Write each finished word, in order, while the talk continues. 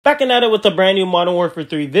Back at it with a brand new Modern Warfare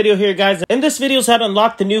 3 video here, guys. And this video is how to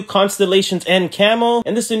unlock the new Constellations and Camo.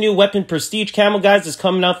 And this is a new weapon prestige camo, guys. It's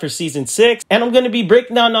coming out for Season 6. And I'm going to be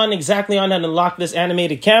breaking down on exactly on how to unlock this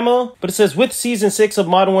animated camo. But it says, with Season 6 of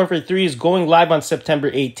Modern Warfare 3 is going live on September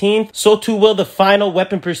 18th. So too will the final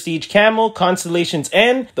weapon prestige camo, Constellations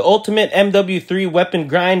End. The ultimate MW3 weapon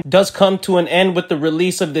grind does come to an end with the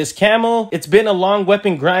release of this camo. It's been a long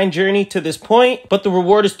weapon grind journey to this point, but the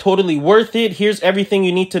reward is totally worth it. Here's everything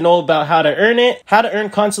you need to know about how to earn it. How to earn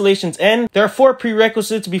Constellations End. There are 4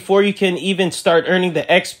 prerequisites before you can even start earning the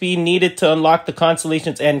XP needed to unlock the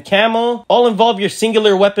Constellations End camo. All involve your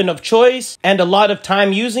singular weapon of choice and a lot of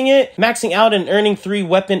time using it. Maxing out and earning 3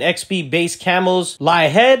 weapon XP based camos lie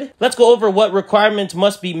ahead. Let's go over what requirements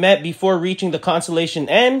must be met before reaching the Constellation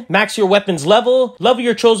End. Max your weapons level. Level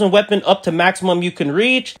your chosen weapon up to maximum you can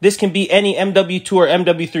reach. This can be any MW2 or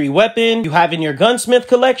MW3 weapon you have in your gunsmith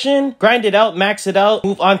collection. Grind it out, max it out,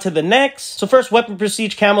 move on to the next. So first weapon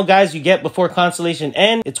prestige camo, guys, you get before Constellation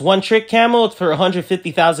End. It's one trick camo. It's for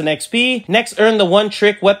 150,000 XP. Next, earn the one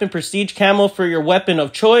trick weapon prestige camo for your weapon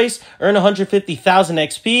of choice. Earn 150,000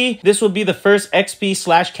 XP. This will be the first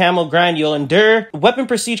XP / camo grind you'll endure. Weapon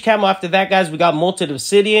prestige camo after that, guys, we got Molten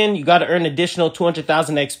Obsidian. You got to earn additional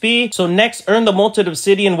 200,000 XP. So next, earn the Molten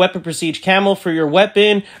Obsidian weapon prestige camo for your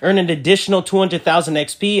weapon. Earn an additional 200,000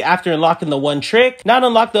 XP after unlocking the one trick. Now to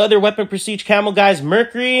unlock the other weapon prestige camo, guys,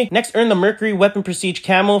 Mercury. Next, earn the Mercury weapon prestige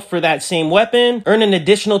camo for that same weapon. Earn an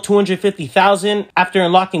additional 250,000 after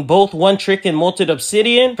unlocking both one trick and Molten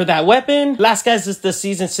Obsidian for that weapon. Last, guys, is the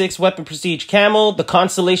Season 6 weapon prestige camo, the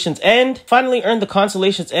Constellations End. Finally, earn the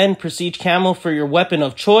Constellations End prestige camo for your weapon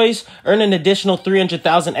of choice. Earn an additional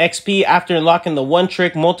 300,000 XP after unlocking the one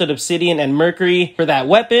trick, Molten Obsidian and Mercury for that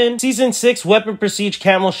weapon. Season 6 weapon prestige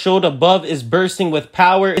camo showed above is bursting with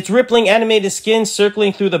power. Its rippling animated skin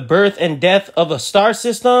circling through the birth and death of a star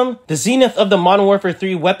system. The zenith of the Modern Warfare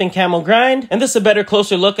 3 weapon camo grind. And this is a better,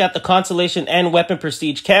 closer look at the Constellation and weapon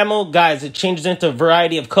prestige camo. Guys, it changes into a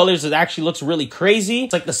variety of colors. It actually looks really crazy.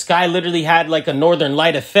 It's like the sky literally had like a northern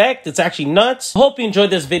light effect. It's actually nuts. Hope you enjoyed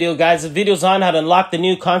this video, guys. The video's on how to unlock the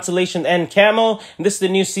new Constellation and camo. And this is the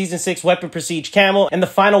new Season 6 weapon prestige camo and the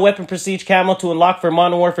final weapon prestige camo to unlock for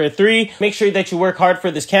Modern Warfare 3. Make sure that you work hard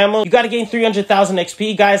for this camo. You got to gain 300,000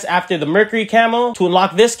 XP, guys, after the Mercury camo to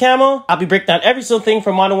unlock this camo. I'll be breaking down every single thing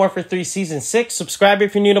from Modern Warfare 3 Season 6. Subscribe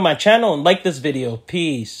if you're new to my channel and like this video.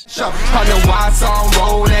 Peace. Got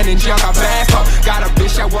a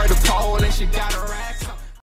bitch that worked the pole and she got her